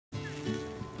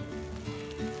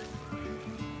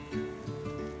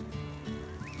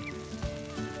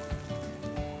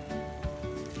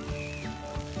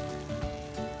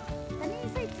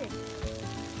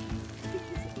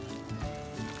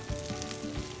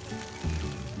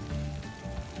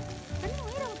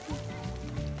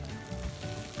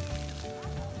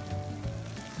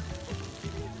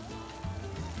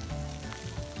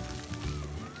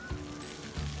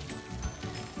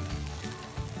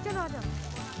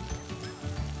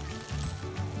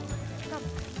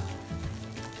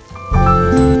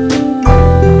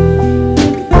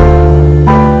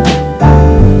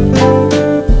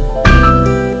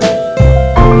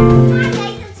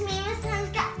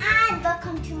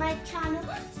my channel.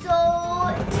 So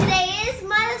today is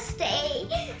Mother's Day.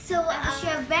 So I wish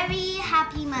you a very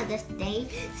happy Mother's Day.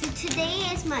 So today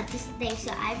is Mother's Day.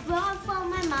 So I brought for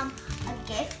my mom a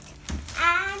gift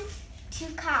and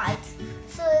 2 cards.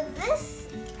 So this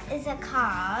is a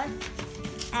card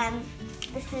and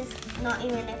this is not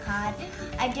even a card.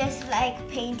 I just like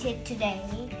painted today.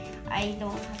 I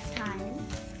don't have time.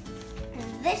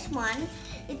 And this one,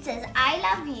 it says I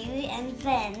love you, and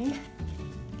then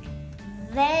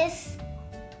this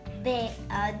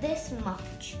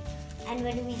much. And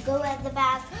when we go at the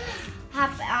back,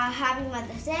 Happy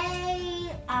Mother's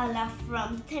Day, love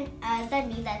from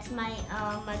Tani, that's my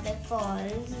mother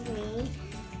calls me.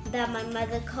 That my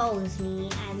mother calls me,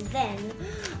 and then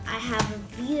I have a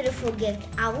beautiful gift.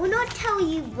 I will not tell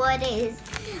you what it is.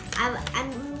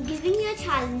 I'm giving you a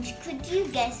challenge. Could you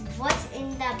guess what's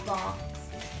in that box?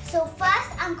 So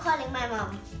first, I'm calling my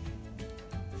mom.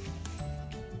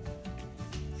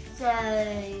 So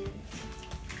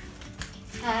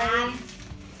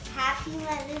happy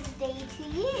Mother's Day to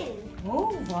you.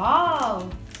 Oh wow!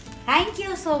 Thank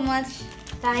you so much.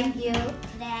 Thank you.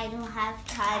 Today I don't have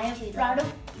time I'm to. proud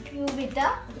of you, Beta.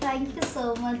 Thank you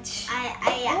so much.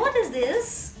 What is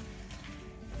this?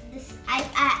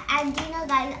 And you know,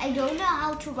 guys, I don't know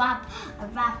how to wrap a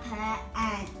wrapper,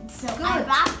 and so I Good.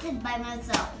 wrapped it by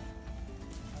myself.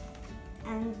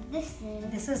 And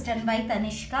This is done by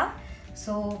Tanishka.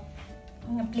 So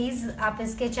please आप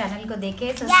इसके channel को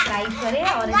देखें, subscribe करें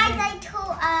और guys,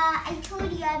 I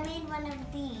told you I made one of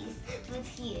these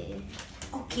with you.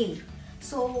 Okay.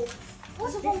 So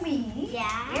what's for me?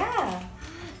 Yeah. Yeah.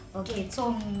 Okay.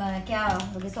 So क्या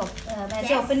बोले तो मैं इसे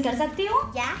Yes. open कर सकती हूँ?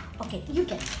 Yeah. Okay. You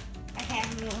can. Okay,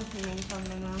 I'm opening for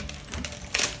my mom.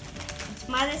 It's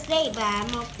Mother's Day, but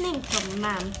I'm opening for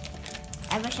mom.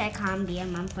 I wish I can't be a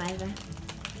mom forever.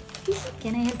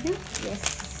 Can I help you?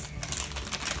 Yes.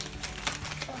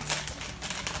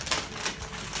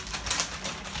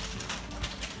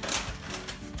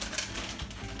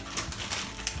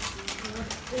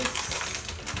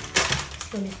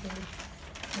 Slowly, slowly.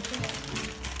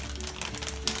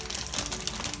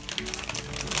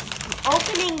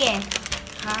 Opening it.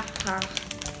 Ha ha.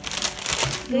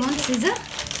 You want scissor?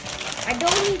 I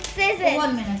don't need scissors.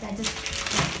 1 minute. I just.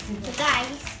 So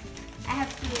guys, I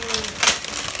have to.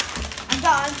 I'm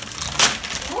done.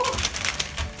 Oh.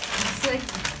 Sweet.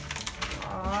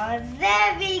 Oh,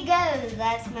 there we go.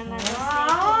 That's my Mother's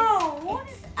Wow.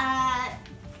 Day.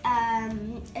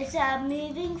 It's a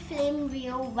moving flame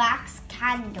real wax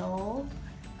candle.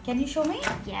 Can you show me?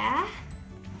 Yeah.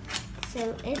 So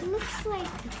it looks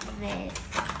like this.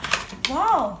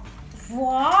 Wow.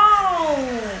 Wow.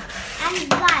 And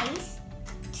guys,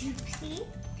 do you see?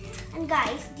 And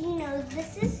guys, do you know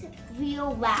this is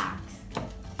real wax?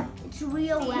 It's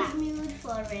real wax. Nude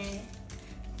for it.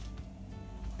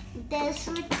 There's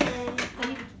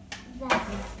written.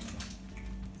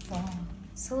 Wow.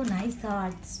 So nice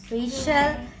art.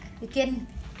 Special. You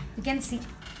can see.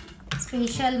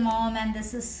 Special mom, and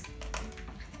this is.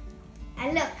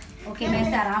 And look. Okay, मैं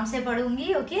इसे आराम से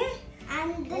पढ़ूंगी. Okay.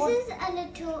 And this is a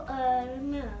little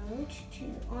remote to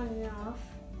on and off.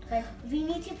 But we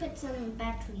need to put some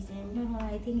batteries in. No,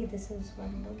 I think this is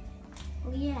one.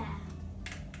 Oh yeah.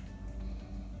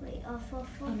 Wait, off.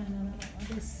 No.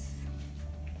 This.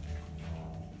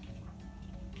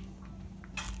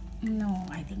 No,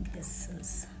 I think this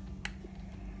is.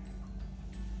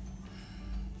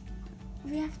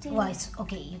 We have to. Voice.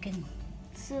 Okay, you can.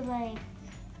 So like,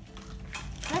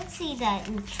 let's see the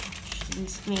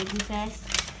instructions maybe first.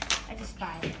 I just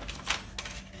buy it.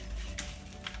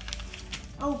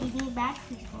 Oh, we need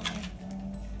batteries for it.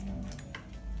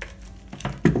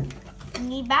 We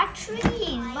need batteries.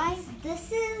 Guys,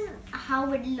 this is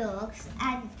how it looks,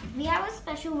 and we have a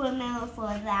special remote for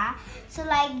that. So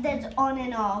like, that's on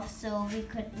and off, so we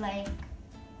could like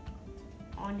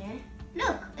on it.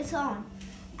 Look, it's on.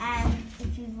 And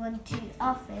if you want to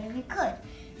off it, we could.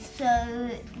 So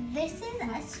this is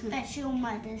a special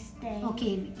Mother's Day.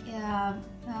 Okay,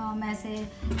 मैं इसे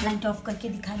light off करके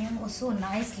दिखा रही हूँ. Oh, so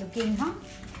nice looking, huh?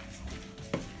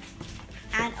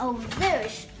 And over there,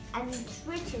 and it's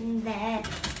written there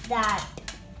that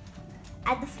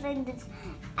at the front it's,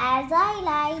 as I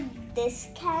light this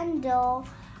candle,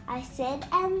 I said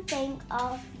and think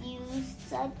of you,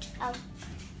 such a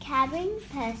caring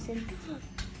person,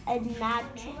 a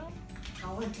natural.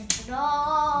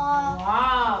 Wow.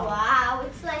 Wow,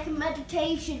 it's like a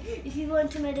meditation if you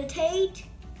want to meditate.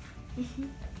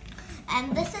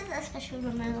 And this is a special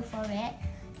remote for it.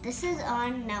 This is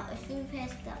on now. If you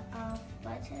press the off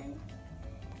button,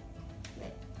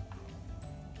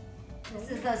 This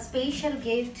is the special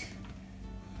gift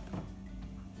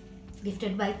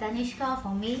gifted by Tanishka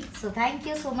for me. So thank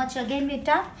you so much again,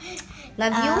 Beta.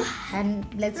 Love you and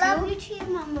bless you. Love you too,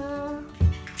 Mama.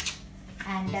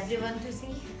 And everyone to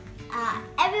see.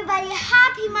 Everybody,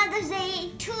 happy Mother's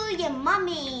Day to your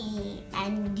mommy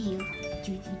and you,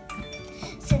 Judy.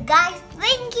 So guys,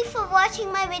 thank you for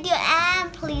watching my video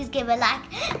and please give a like,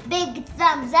 big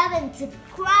thumbs up and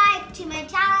subscribe to my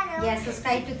channel. Yes,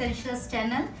 subscribe to Tanishka's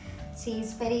channel. She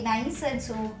is very nice and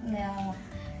so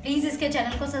please इसके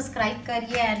channel को subscribe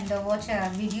करिए and watch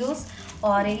videos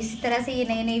और इसी तरह से ये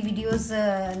नए नए वीडियोस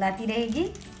लाती रहेगी.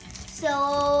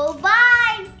 So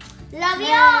bye. Love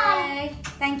you all.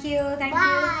 Thank you.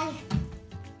 Bye.